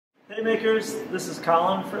Hey makers, this is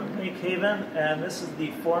Colin from MakeHaven, and this is the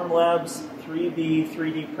FormLabs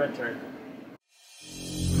 3D printer.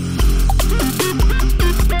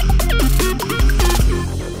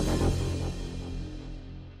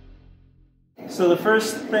 So the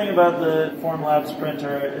first thing about the FormLabs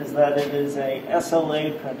printer is that it is a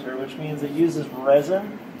SLA printer, which means it uses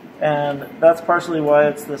resin, and that's partially why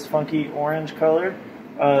it's this funky orange color.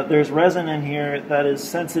 There's resin in here that is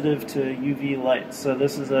sensitive to UV light. So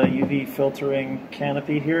this is a UV filtering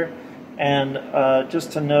canopy here. And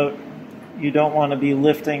just to note, you don't want to be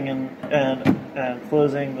lifting and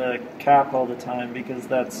closing the cap all the time, because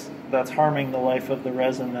that's harming the life of the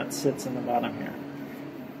resin that sits in the bottom here.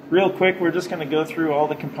 Real quick, we're just going to go through all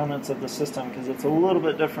the components of the system because it's a little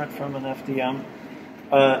bit different from an FDM.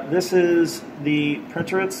 This is the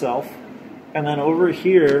printer itself. And then over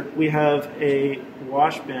here, we have a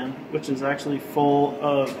wash bin, which is actually full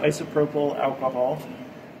of isopropyl alcohol.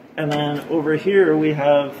 And then over here, we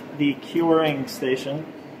have the curing station,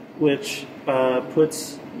 which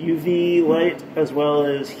puts UV light as well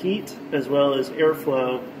as heat, as well as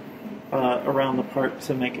airflow around the part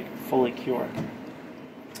to make it fully cure.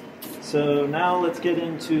 So now let's get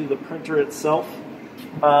into the printer itself.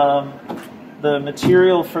 The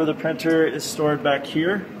material for the printer is stored back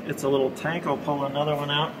here. It's a little tank. I'll pull another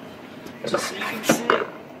one out just so you can see.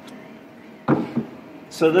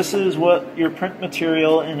 So this is what your print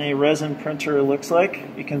material in a resin printer looks like.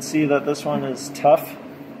 You can see that this one is tough,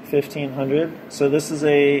 1500. So this is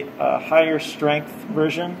a higher strength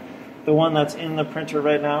version. The one that's in the printer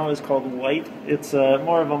right now is called white. It's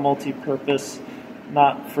more of a multi-purpose,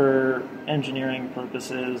 not for engineering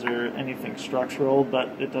purposes or anything structural, but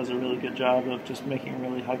it does a really good job of just making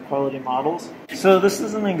really high quality models. So this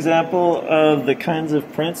is an example of the kinds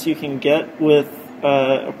of prints you can get with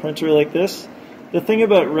a printer like this. The thing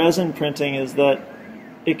about resin printing is that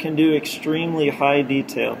it can do extremely high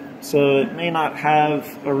detail. So it may not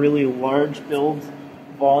have a really large build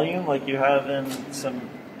volume like you have in some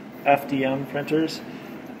FDM printers,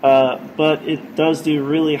 but it does do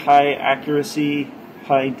really high accuracy,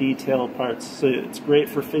 high detail parts. So it's great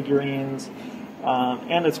for figurines,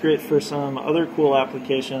 and it's great for some other cool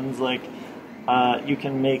applications, like you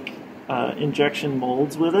can make injection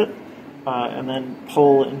molds with it, and then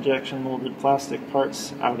pull injection molded plastic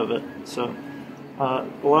parts out of it. So a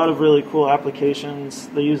lot of really cool applications.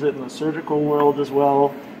 They use it in the surgical world as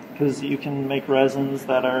well, because you can make resins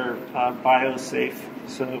that are biosafe.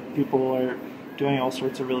 So people are doing all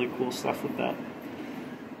sorts of really cool stuff with that.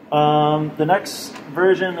 The next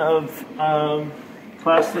version of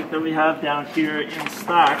plastic that we have down here in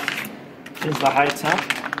stock is the high temp,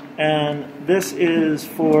 and this is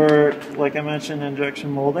for, like I mentioned,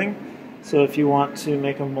 injection molding. So if you want to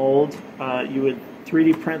make a mold, you would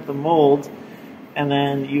 3D print the mold, and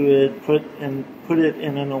then you would put it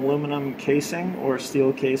in an aluminum casing or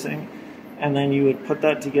steel casing, and then you would put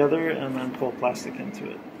that together and then pull plastic into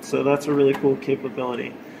it. So that's a really cool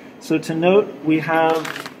capability. So to note, we have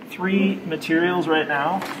three materials right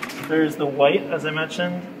now. There's the white, as I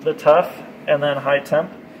mentioned, the tough, and then high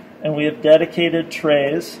temp. And we have dedicated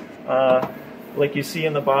trays. Like you see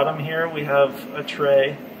in the bottom here, we have a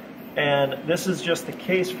tray. And this is just the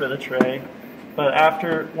case for the tray. But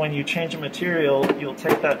after, when you change a material, you'll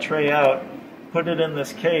take that tray out, put it in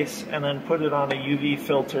this case, and then put it on a UV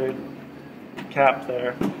filtered cap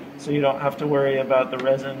there. So you don't have to worry about the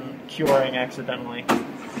resin curing accidentally.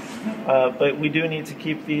 But we do need to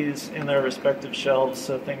keep these in their respective shelves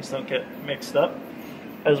so things don't get mixed up,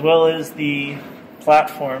 as well as the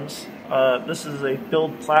platforms. This is a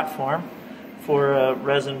build platform for a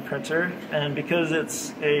resin printer, and because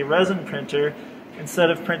it's a resin printer,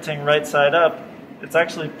 instead of printing right side up, it's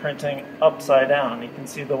actually printing upside down. You can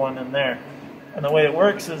see the one in there. And the way it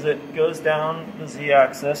works is it goes down the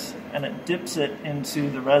z-axis and it dips it into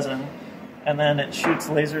the resin, and then it shoots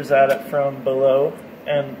lasers at it from below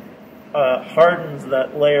and hardens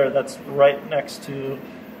that layer that's right next to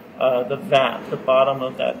the vat, the bottom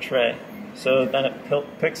of that tray. So then it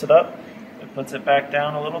picks it up, it puts it back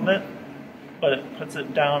down a little bit, but it puts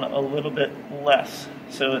it down a little bit less.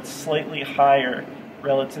 So it's slightly higher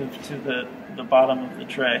relative to the bottom of the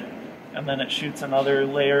tray. And then it shoots another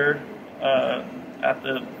layer at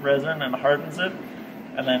the resin and hardens it,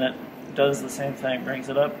 and then it does the same thing, brings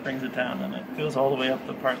it up, brings it down, and it goes all the way up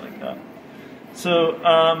the part like that.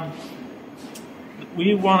 So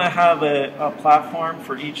we want to have a platform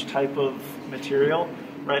for each type of material.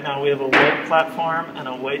 Right now we have a white platform and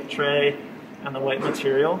a white tray and the white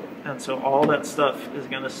material, and so all that stuff is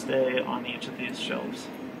going to stay on each of these shelves.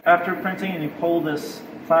 After printing and you pull this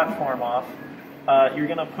platform off, you're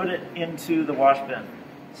going to put it into the wash bin.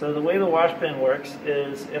 So the way the wash bin works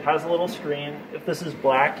is it has a little screen. If this is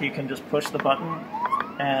black, you can just push the button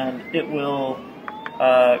and it will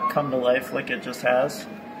come to life like it just has.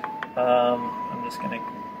 I'm just going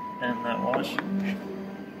to end that wash.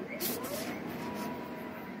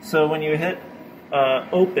 So when you hit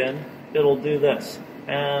open, it'll do this.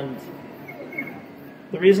 And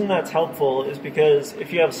the reason that's helpful is because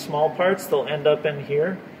if you have small parts, they'll end up in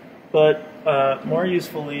here. But more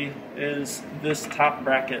usefully is this top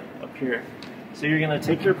bracket up here. So you're going to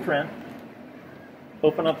take your print,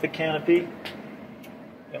 open up the canopy,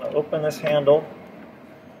 you're going to open this handle,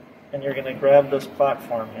 and you're going to grab this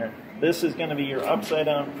platform here. This is going to be your upside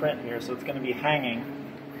down print here, so it's going to be hanging.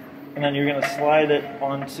 And then you're going to slide it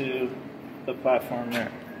onto the platform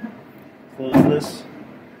there. Close this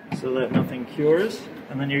so that nothing cures.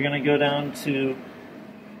 And then you're going to go down to,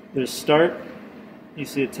 there's start. You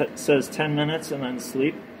see it says 10 minutes and then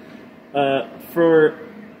sleep. For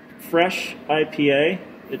fresh IPA,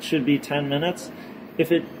 it should be 10 minutes.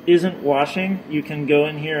 If it isn't washing, you can go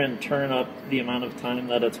in here and turn up the amount of time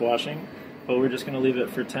that it's washing. But we're just going to leave it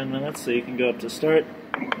for 10 minutes, so you can go up to start.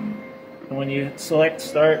 And when you select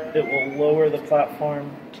start, it will lower the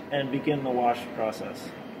platform and begin the wash process.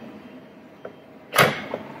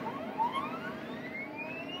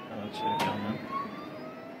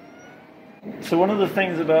 So one of the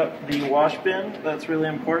things about the wash bin that's really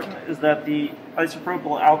important is that the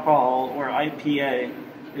isopropyl alcohol, or IPA,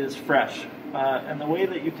 is fresh. And the way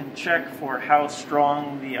that you can check for how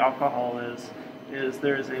strong the alcohol is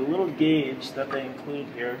there's a little gauge that they include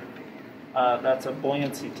here that's a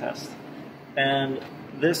buoyancy test. And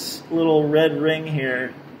this little red ring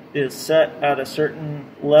here is set at a certain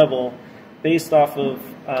level based off of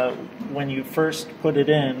when you first put it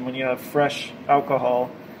in, when you have fresh alcohol.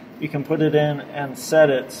 You can put it in and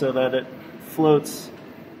set it so that it floats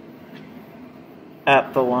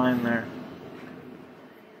at the line there.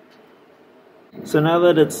 So now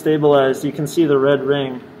that it's stabilized, you can see the red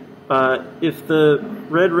ring. If the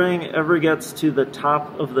red ring ever gets to the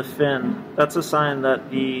top of the fin, that's a sign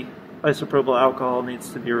that the isopropyl alcohol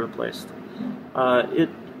needs to be replaced. It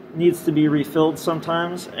needs to be refilled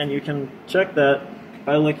sometimes, and you can check that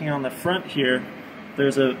by looking on the front here.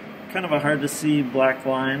 There's a kind of a hard to see black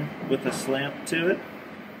line with a slant to it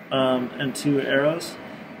and two arrows.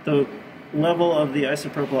 The level of the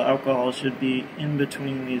isopropyl alcohol should be in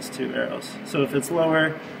between these two arrows. So if it's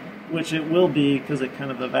lower, which it will be because it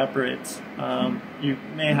kind of evaporates, you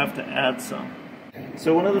may have to add some.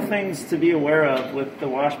 So one of the things to be aware of with the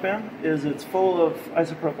wash bin is it's full of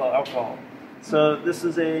isopropyl alcohol. So this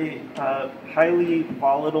is a highly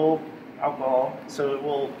volatile alcohol, so it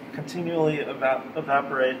will continually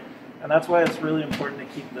evaporate. And that's why it's really important to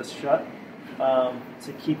keep this shut,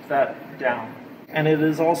 to keep that down. And it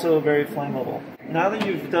is also very flammable. Now that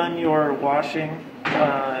you've done your washing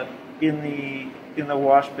in the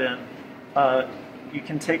wash bin, you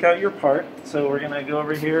can take out your part. So we're going to go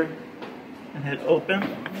over here and hit open.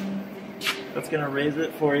 That's going to raise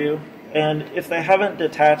it for you. And if they haven't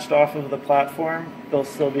detached off of the platform, they'll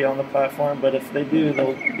still be on the platform. But if they do,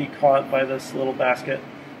 they'll be caught by this little basket.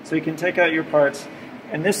 So you can take out your parts.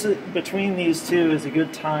 And this is, between these two is a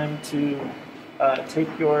good time to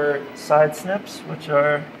take your side snips, which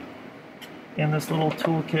are in this little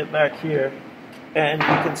toolkit back here, and you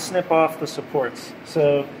can snip off the supports.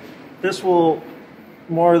 So this will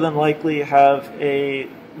more than likely have a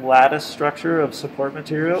lattice structure of support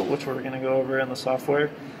material, which we're going to go over in the software.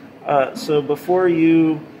 So before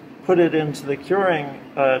you put it into the curing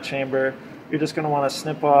chamber, you're just going to want to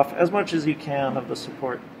snip off as much as you can of the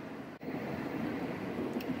support.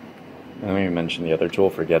 And you mentioned the other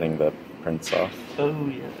tool for getting the prints off. Oh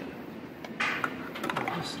yeah.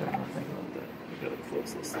 I'm just starting to think about that. I gotta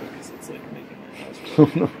close this thing because it's like making my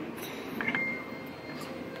house.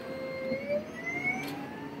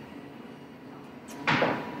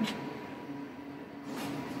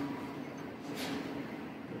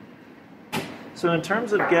 So in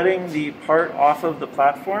terms of getting the part off of the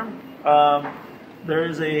platform, there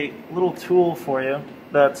is a little tool for you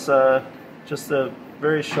that's just a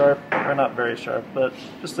very sharp, or not very sharp, but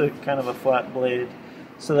just a kind of a flat blade,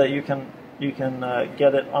 so that you can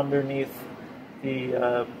get it underneath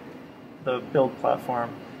the build platform.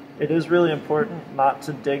 It is really important not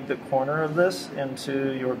to dig the corner of this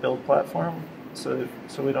into your build platform, so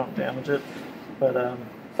we don't damage it. But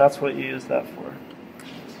that's what you use that for.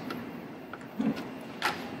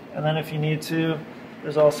 And then if you need to,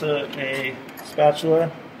 there's also a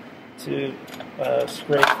spatula to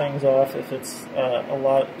scrape things off if it's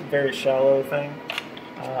a very shallow thing,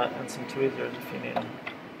 and some tweezers if you need them.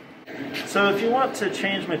 So if you want to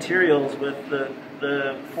change materials with the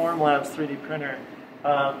the FormLabs 3D printer,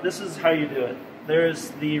 this is how you do it. There's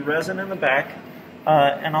the resin in the back,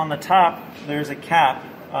 and on the top there's a cap.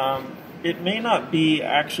 It may not be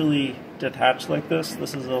actually detached like this.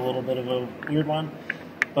 This is a little bit of a weird one,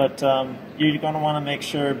 but you're going to want to make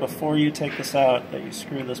sure before you take this out that you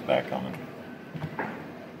screw this back on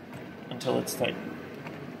until it's tight.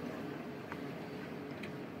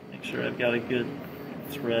 Make sure I've got a good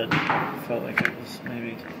thread. Felt like it was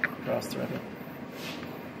maybe cross-threaded.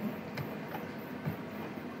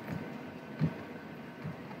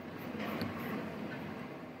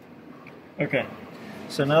 Okay,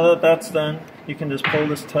 so now that that's done, you can just pull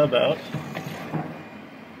this tub out,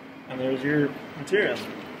 and there's your material.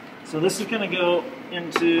 So this is going to go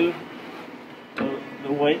into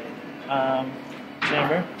the white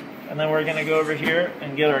chamber, and then we're going to go over here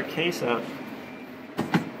and get our case out.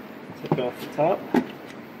 Take off the top.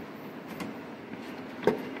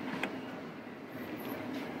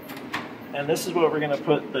 And this is what we're going to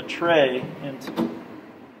put the tray into.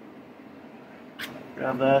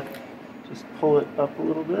 Grab that, just pull it up a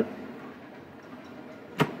little bit.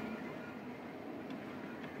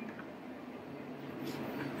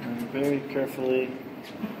 And very carefully,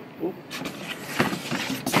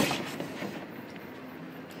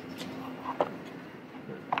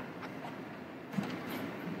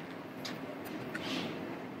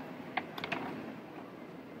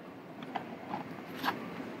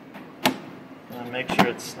 and make sure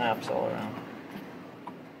it snaps all around.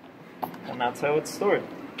 And that's how it's stored.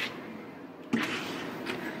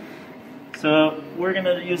 So we're going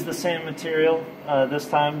to use the same material this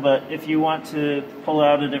time, but if you want to pull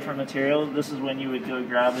out a different material, this is when you would go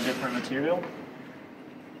grab a different material.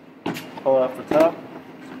 Pull off the top.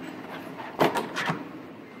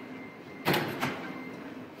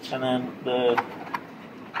 And then the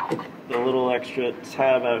little extra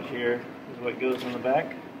tab out here is what goes in the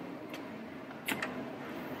back.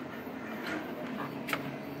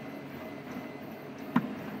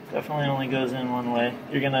 Definitely only goes in one way.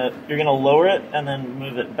 You're gonna lower it and then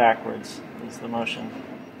move it backwards is the motion.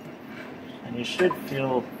 And you should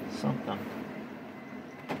feel something.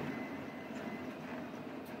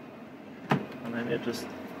 And then it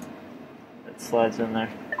slides in there.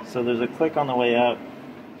 So there's a click on the way out,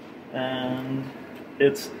 and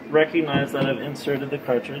it's recognized that I've inserted the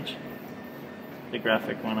cartridge. The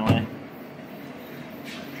graphic went away.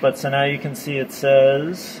 But so now you can see it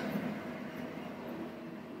says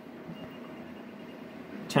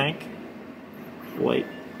tank white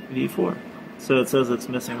V4. So it says it's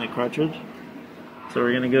missing the cartridge. So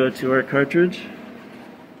we're going to go to our cartridge.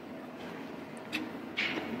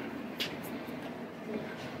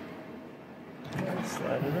 And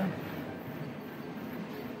slide it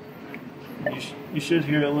in. You should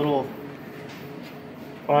hear a little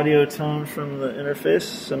audio tone from the interface.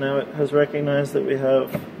 So now it has recognized that we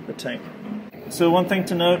have the tank. So one thing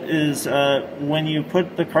to note is when you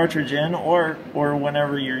put the cartridge in, or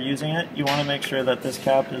whenever you're using it, you want to make sure that this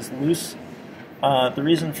cap is loose. The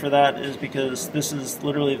reason for that is because this is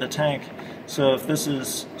literally the tank. So if this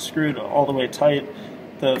is screwed all the way tight,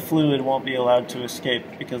 the fluid won't be allowed to escape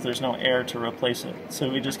because there's no air to replace it. So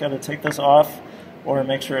we just got to take this off or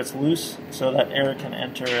make sure it's loose so that air can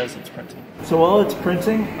enter as it's printing. So while it's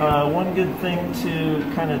printing, one good thing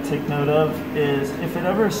to kind of take note of is if it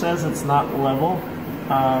ever says it's not level,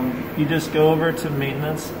 you just go over to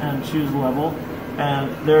maintenance and choose level,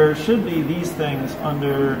 and there should be these things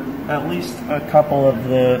under at least a couple of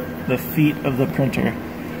the feet of the printer.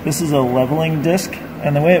 This is a leveling disc,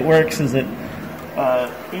 and the way it works is it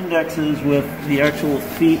indexes with the actual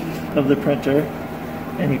feet of the printer,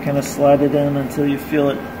 and you kind of slide it in until you feel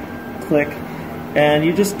it click, and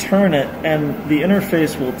you just turn it, and the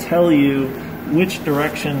interface will tell you which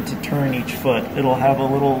direction to turn each foot. It'll have a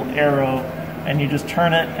little arrow, and you just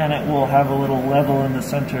turn it, and it will have a little level in the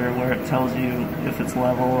center where it tells you if it's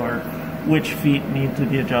level or which feet need to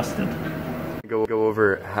be adjusted. Go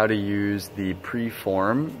over how to use the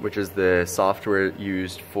Preform, which is the software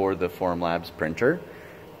used for the FormLabs printer.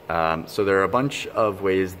 So there are a bunch of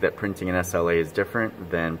ways that printing in SLA is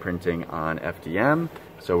different than printing on FDM.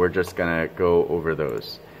 So we're just gonna go over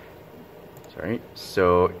those. Sorry.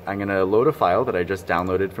 So I'm gonna load a file that I just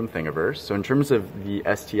downloaded from Thingiverse. So in terms of the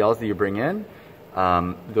STLs that you bring in,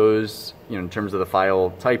 those, in terms of the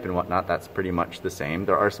file type and whatnot, that's pretty much the same.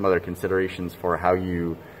 There are some other considerations for how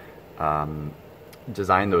you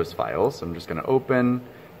design those files. So I'm just gonna open,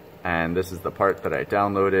 and this is the part that I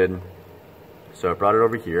downloaded. So I brought it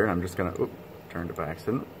over here, and I'm just gonna, turned it by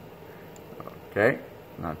accident. Okay,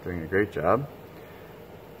 not doing a great job.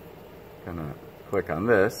 Gonna click on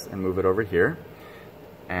this and move it over here.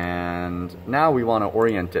 And now we want to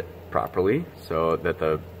orient it properly so that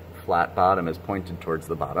the flat bottom is pointed towards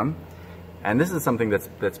the bottom. And this is something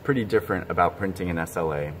that's pretty different about printing in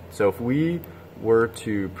SLA. So if we were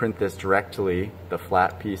to print this directly, the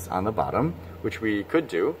flat piece on the bottom, which we could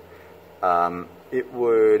do, it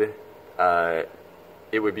would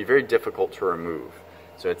be very difficult to remove.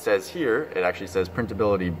 So it says here, it actually says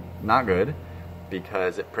printability not good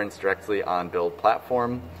because it prints directly on build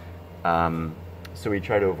platform. So we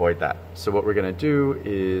try to avoid that. So what we're gonna do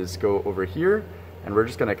is go over here and we're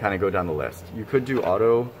just gonna kind of go down the list. You could do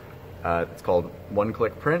auto, it's called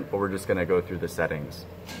one-click print, but we're just gonna go through the settings.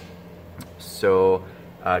 So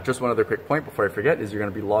just one other quick point before I forget is you're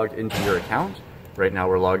gonna be logged into your account. Right now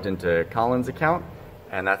we're logged into Colin's account,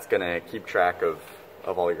 and that's gonna keep track of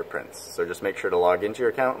all your prints. So just make sure to log into your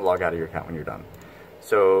account and log out of your account when you're done.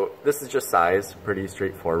 So this is just size, pretty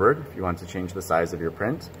straightforward. If you want to change the size of your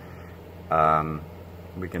print,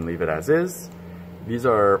 we can leave it as is. These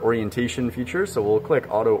are orientation features, so we'll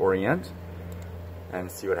click auto orient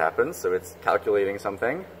and see what happens. So it's calculating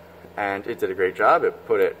something, and it did a great job. It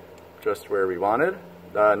put it just where we wanted.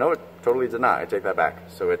 No, it totally did not. I take that back.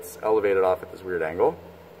 So it's elevated off at this weird angle.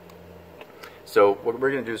 So what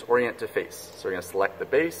we're going to do is orient to face. So we're going to select the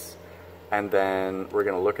base, and then we're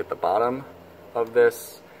going to look at the bottom of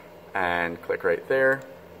this and click right there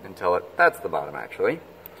and tell it that's the bottom actually.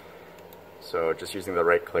 So just using the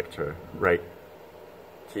right click to right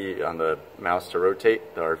key on the mouse to rotate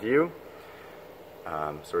our view.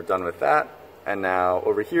 So we're done with that. And now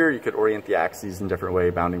over here you could orient the axes in different way,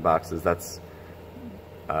 bounding boxes. That's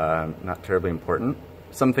not terribly important.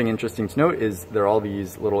 Something interesting to note is there are all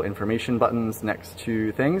these little information buttons next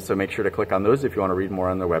to things, so make sure to click on those if you want to read more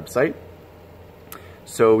on their website.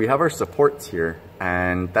 So we have our supports here,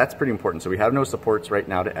 and that's pretty important. So we have no supports right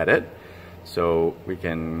now to edit, so we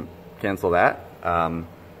can cancel that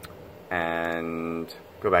and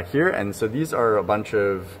go back here. And so these are a bunch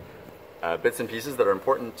of bits and pieces that are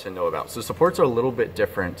important to know about. So supports are a little bit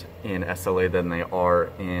different in SLA than they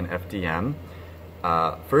are in FDM.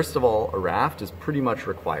 First of all, a raft is pretty much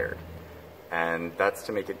required, and that's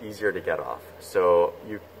to make it easier to get off. So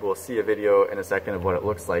you will see a video in a second of what it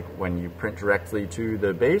looks like when you print directly to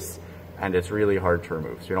the base, and it's really hard to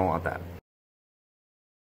remove, so you don't want that.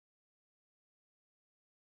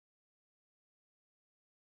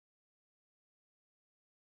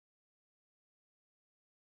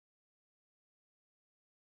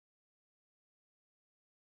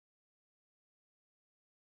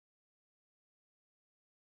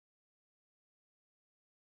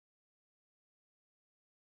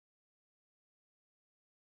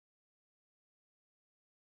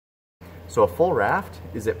 So a full raft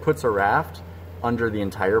is it puts a raft under the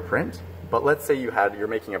entire print. But let's say you're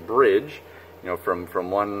making a bridge,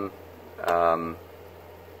 from one,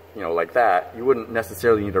 like that. You wouldn't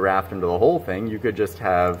necessarily need a raft under the whole thing. You could just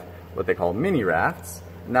have what they call mini rafts,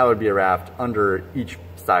 and that would be a raft under each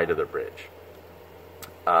side of the bridge.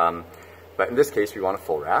 But in this case, we want a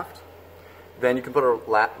full raft. Then you can put a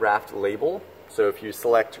raft label. So if you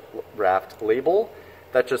select raft label,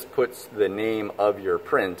 that just puts the name of your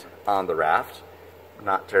print on the raft.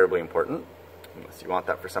 Not terribly important, unless you want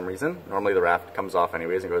that for some reason. Normally the raft comes off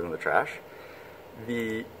anyways and goes in the trash.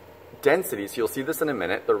 The density, so you'll see this in a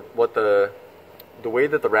minute, the way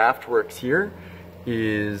that the raft works here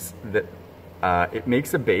is that it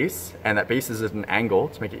makes a base, and that base is at an angle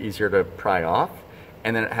to make it easier to pry off.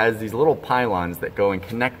 And then it has these little pylons that go and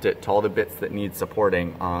connect it to all the bits that need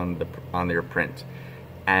supporting on your print.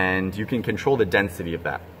 And you can control the density of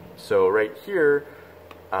that. So right here,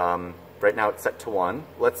 right now it's set to 1.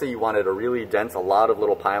 Let's say you wanted a really dense, a lot of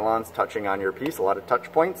little pylons touching on your piece, a lot of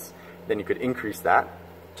touch points, then you could increase that.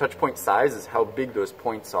 Touch point size is how big those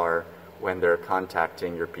points are when they're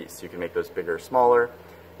contacting your piece. You can make those bigger or smaller.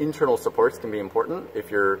 Internal supports can be important.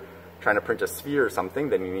 If you're trying to print a sphere or something,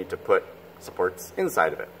 then you need to put supports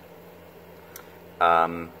inside of it.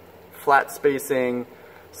 Flat spacing.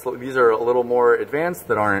 So these are a little more advanced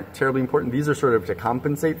that aren't terribly important. These are sort of to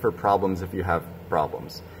compensate for problems if you have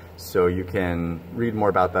problems. So you can read more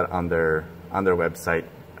about that on their website.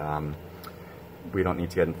 We don't need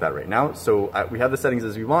to get into that right now. So we have the settings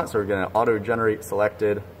as we want. So we're going to auto-generate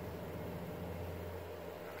selected.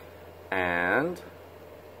 And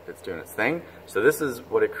it's doing its thing. So this is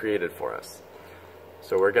what it created for us.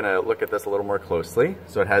 So we're going to look at this a little more closely.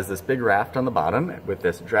 So it has this big raft on the bottom with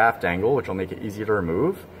this draft angle, which will make it easy to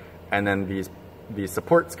remove. And then these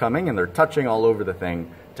supports coming, and they're touching all over the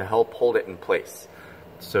thing to help hold it in place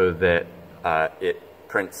so that it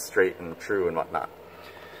prints straight and true and whatnot.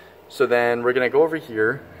 So then we're going to go over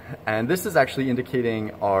here And this is actually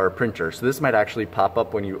indicating our printer. So this might actually pop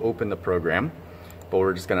up when you open the program, but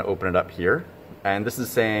we're just going to open it up here. And this is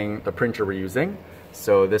saying the printer we're using.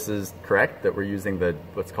 So this is correct that we're using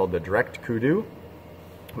what's called the Direct Kudu,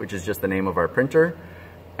 which is just the name of our printer.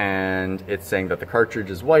 And it's saying that the cartridge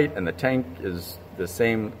is white and the tank is the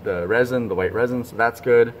same, the resin, the white resin, so that's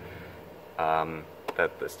good.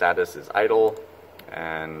 That the status is idle.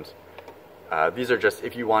 And these are just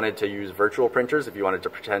if you wanted to use virtual printers, if you wanted to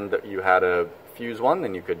pretend that you had a Fuse one,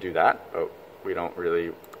 then you could do that, but we don't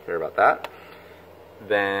really care about that.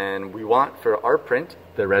 Then we want for our print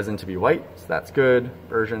the resin to be white, so that's good.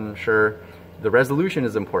 Version, sure. The resolution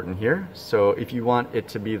is important here, so if you want it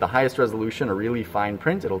to be the highest resolution, a really fine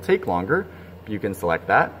print, it'll take longer, you can select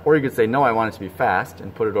that. Or you could say, no, I want it to be fast,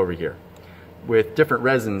 and put it over here. With different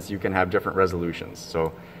resins, you can have different resolutions,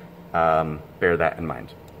 so bear that in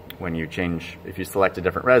mind when you change, if you select a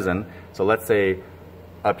different resin. So let's say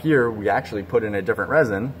up here, we actually put in a different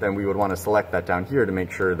resin, then we would want to select that down here to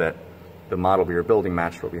make sure that the model we were building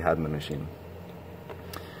matched what we had in the machine.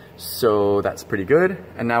 So that's pretty good.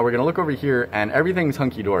 And now we're going to look over here and everything's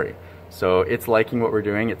hunky-dory. So it's liking what we're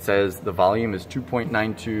doing. It says the volume is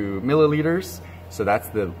 2.92 milliliters. So that's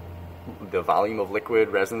the volume of liquid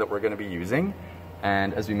resin that we're going to be using.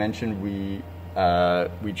 And as we mentioned, we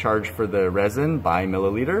charge for the resin by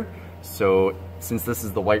milliliter. So since this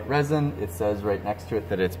is the white resin, it says right next to it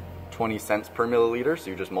that it's 20 cents per milliliter.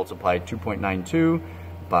 So you just multiply 2.92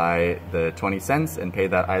 by the 20 cents and pay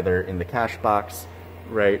that either in the cash box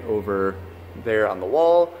right over there on the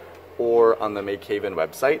wall or on the MakeHaven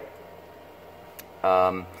website.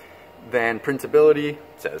 Then printability, it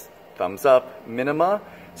says thumbs up. Minima.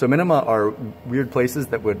 So minima are weird places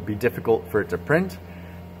that would be difficult for it to print.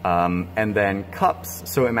 And then cups.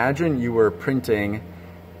 So imagine you were printing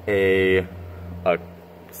say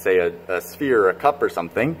a sphere or a cup or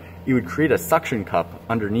something. You would create a suction cup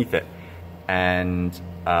underneath it. And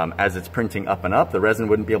as it's printing up and up, the resin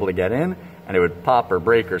wouldn't be able to get in and it would pop or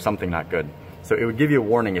break or something not good. So it would give you a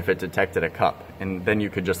warning if it detected a cup. And then you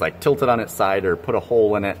could just like tilt it on its side or put a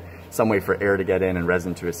hole in it, some way for air to get in and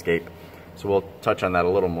resin to escape. So we'll touch on that a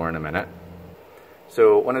little more in a minute.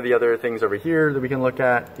 So one of the other things over here that we can look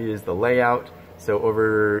at is the layout. So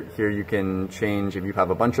over here you can change, if you have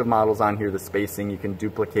a bunch of models on here, the spacing, you can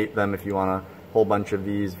duplicate them if you want a whole bunch of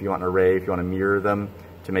these, if you want an array, if you want to mirror them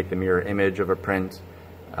to make the mirror image of a print.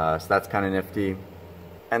 So that's kind of nifty.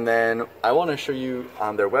 And then I want to show you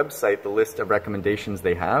on their website the list of recommendations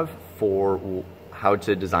they have for how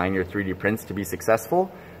to design your 3D prints to be successful.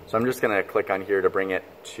 So I'm just going to click on here to bring it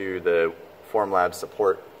to the FormLabs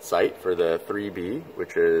support site for the 3B,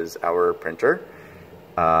 which is our printer.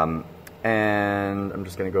 And I'm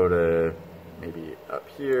just going to go to maybe up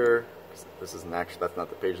here. This isn't actually, that's not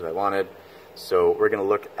the page that I wanted. So we're going to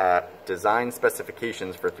look at design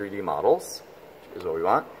specifications for 3D models, which is what we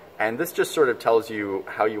want. And this just sort of tells you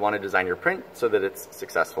how you want to design your print so that it's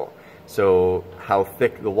successful. So how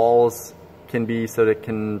thick the walls can be so that it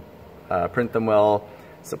can print them well,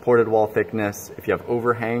 supported wall thickness. If you have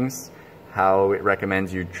overhangs, how it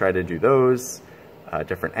recommends you try to do those,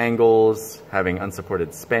 different angles, having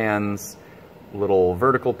unsupported spans, little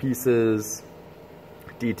vertical pieces,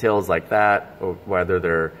 details like that, or whether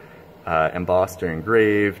they're embossed or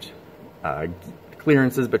engraved,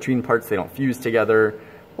 clearances between parts they don't fuse together,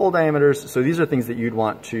 hole diameters. So these are things that you'd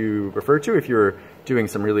want to refer to if you're doing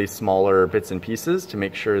some really smaller bits and pieces to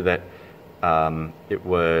make sure that it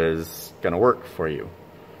was going to work for you.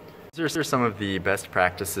 These are some of the best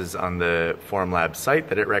practices on the FormLabs site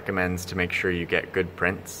that it recommends to make sure you get good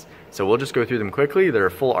prints. So we'll just go through them quickly. There are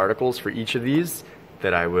full articles for each of these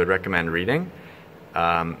that I would recommend reading.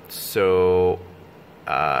 Just well,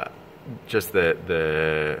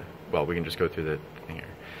 we can just go through the thing here.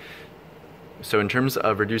 So in terms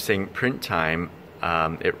of reducing print time,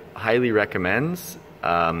 it highly recommends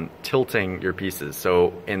tilting your pieces.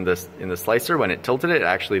 So in the slicer, when it tilted it,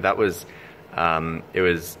 actually that was it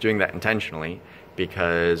was doing that intentionally,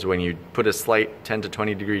 because when you put a slight 10 to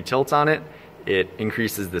 20 degree tilt on it, it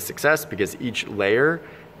increases the success because each layer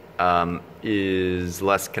is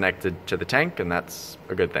less connected to the tank, and that's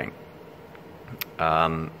a good thing,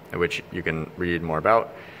 which you can read more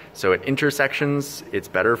about. So at intersections, it's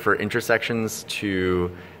better for intersections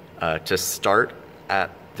to start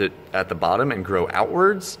at the bottom and grow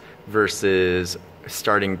outwards versus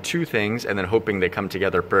starting two things and then hoping they come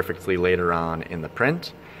together perfectly later on in the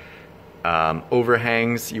print.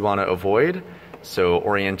 Overhangs you want to avoid, so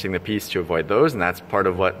orienting the piece to avoid those, and that's part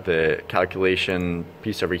of what the calculation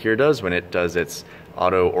piece over here does when it does its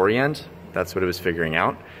auto orient. That's what it was figuring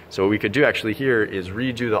out. So what we could do actually here is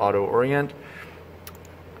redo the auto orient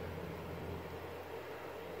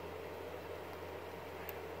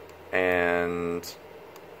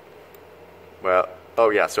well, oh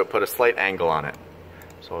yeah, so it put a slight angle on it.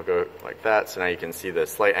 So I'll go like that. So now you can see the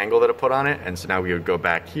slight angle that it put on it. And so now we would go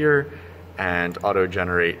back here and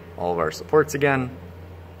auto-generate all of our supports again.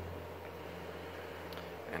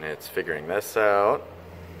 And it's figuring this out.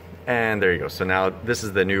 And there you go. So now this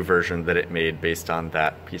is the new version that it made based on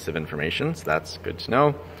that piece of information. So that's good to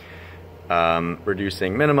know.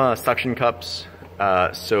 Reducing minima, suction cups.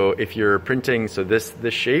 So if you're printing, so this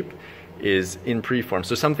shape is in preform.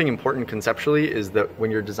 So something important conceptually is that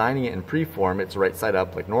when you're designing it in preform, it's right side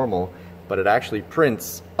up like normal, but it actually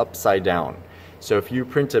prints upside down. So if you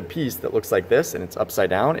print a piece that looks like this and it's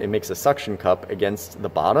upside down, it makes a suction cup against the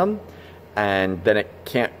bottom, and then it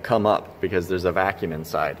can't come up because there's a vacuum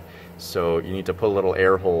inside. So you need to put a little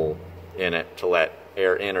air hole in it to let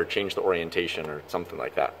air in or change the orientation or something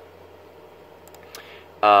like that.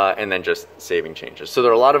 And then just saving changes. So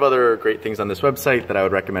there are a lot of other great things on this website that I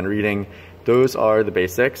would recommend reading. Those are the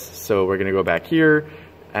basics. So we're gonna go back here,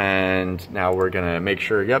 and now we're gonna make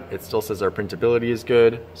sure, yep, it still says our printability is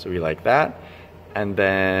good. So we like that. And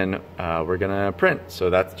then we're gonna print.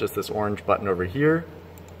 So that's just this orange button over here.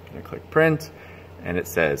 I'm gonna click print, and it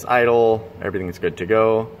says idle, everything's good to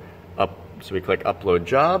go. So we click upload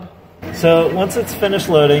job. So once it's finished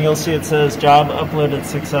loading, you'll see it says job uploaded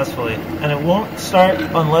successfully, and it won't start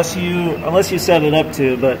unless you set it up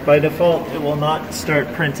to, but by default it will not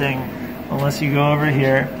start printing unless you go over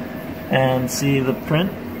here and see the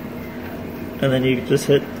print, and then you just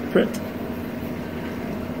hit print.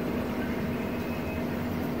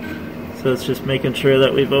 So it's just making sure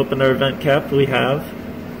that we've opened our vent cap. We have.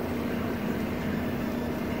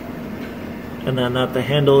 And then that the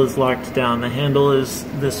handle is locked down. The handle is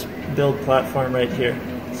this build platform right here.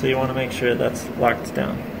 So you want to make sure that's locked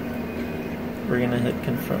down. We're going to hit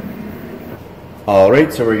confirm. All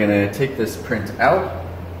right, so we're going to take this print out.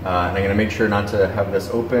 And I'm going to make sure not to have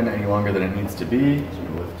this open any longer than it needs to be. So I'm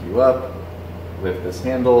going to lift you up, lift this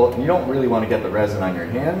handle. And you don't really want to get the resin on your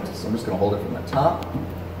hand, so I'm just going to hold it from the top.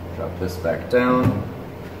 Drop this back down.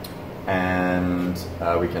 And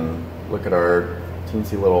we can look at our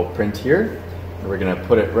teensy little print here. We're going to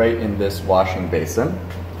put it right in this washing basin.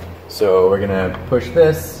 So we're going to push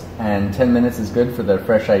this, and 10 minutes is good for the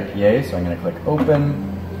fresh IPA. So I'm going to click open,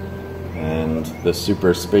 and the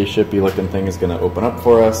super spaceshipy looking thing is going to open up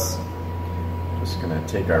for us. Just going to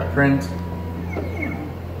take our print,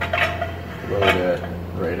 load it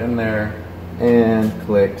right in there, and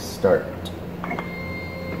click start.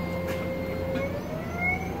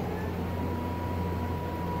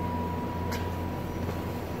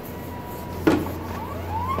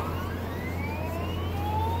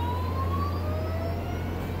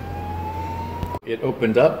 It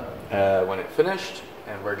opened up when it finished,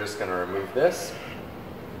 and we're just going to remove this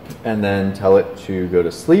and then tell it to go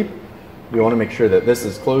to sleep. We want to make sure that this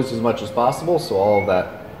is closed as much as possible so all of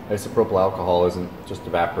that isopropyl alcohol isn't just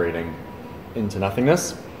evaporating into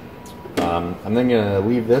nothingness. I'm then going to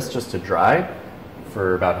leave this just to dry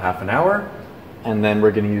for about half an hour, and then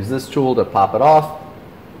we're going to use this tool to pop it off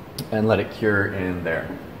and let it cure in there.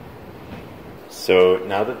 So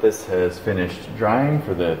now that this has finished drying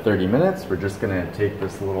for the 30 minutes, we're just going to take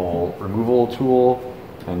this little removal tool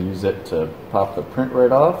and use it to pop the print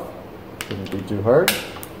right off. Shouldn't be too hard,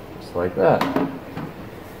 just like that.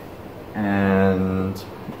 And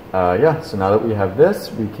yeah, so now that we have this,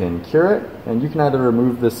 we can cure it. And you can either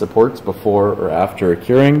remove the supports before or after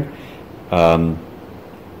curing. I'm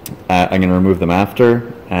going to remove them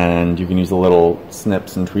after, and you can use the little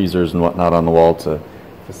snips and tweezers and whatnot on the wall to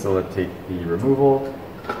facilitate the removal.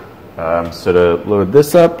 So to load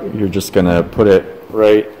this up, you're just going to put it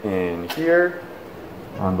right in here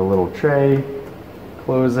on the little tray,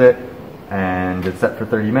 close it, and it's set for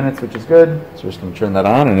 30 minutes, which is good. So we're just going to turn that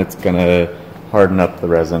on, and it's going to harden up the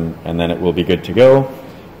resin, and then it will be good to go.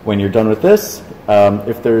 When you're done with this,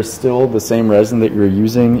 if there's still the same resin that you're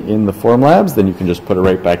using in the FormLabs, then you can just put it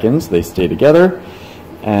right back in so they stay together,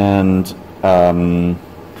 and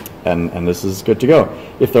this is good to go.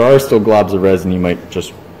 If there are still globs of resin, you might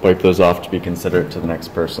just wipe those off to be considerate to the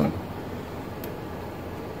next person.